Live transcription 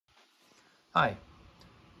Hi,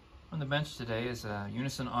 on the bench today is a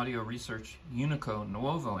Unison Audio Research Unicode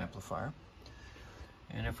Novo amplifier.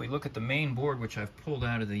 And if we look at the main board, which I've pulled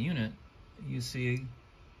out of the unit, you see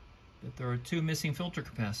that there are two missing filter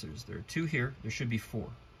capacitors. There are two here, there should be four.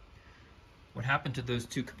 What happened to those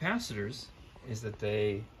two capacitors is that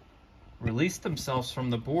they released themselves from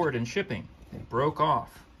the board in shipping. They broke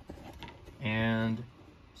off. And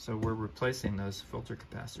so we're replacing those filter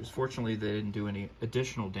capacitors. Fortunately, they didn't do any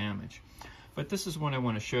additional damage. But this is what I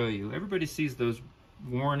want to show you. Everybody sees those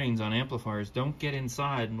warnings on amplifiers. Don't get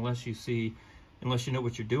inside unless you know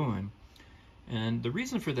what you're doing. And the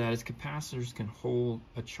reason for that is capacitors can hold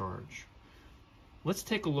a charge. Let's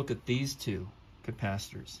take a look at these two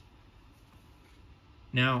capacitors.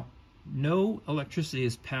 Now, no electricity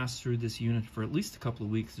has passed through this unit for at least a couple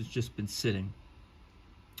of weeks. It's just been sitting.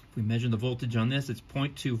 If we measure the voltage on this, it's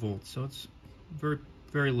 0.2 volts, so it's very,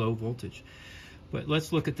 very low voltage. But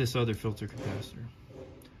let's look at this other filter capacitor.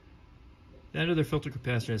 That other filter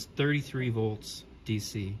capacitor has 33 volts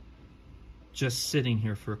DC, just sitting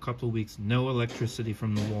here for a couple of weeks, no electricity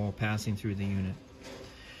from the wall passing through the unit.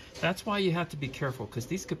 That's why you have to be careful, because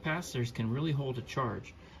these capacitors can really hold a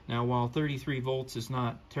charge. Now, while 33 volts is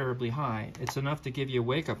not terribly high, it's enough to give you a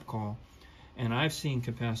wake-up call. And I've seen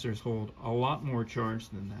capacitors hold a lot more charge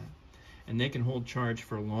than that. And they can hold charge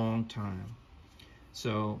for a long time.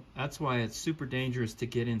 So that's why it's super dangerous to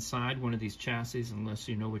get inside one of these chassis unless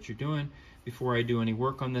you know what you're doing. Before I do any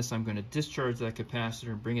work on this, I'm going to discharge that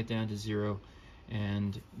capacitor and bring it down to zero.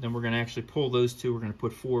 And then we're going to actually pull those two. We're going to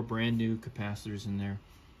put 4 brand new capacitors in there,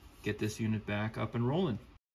 get this unit back up and rolling.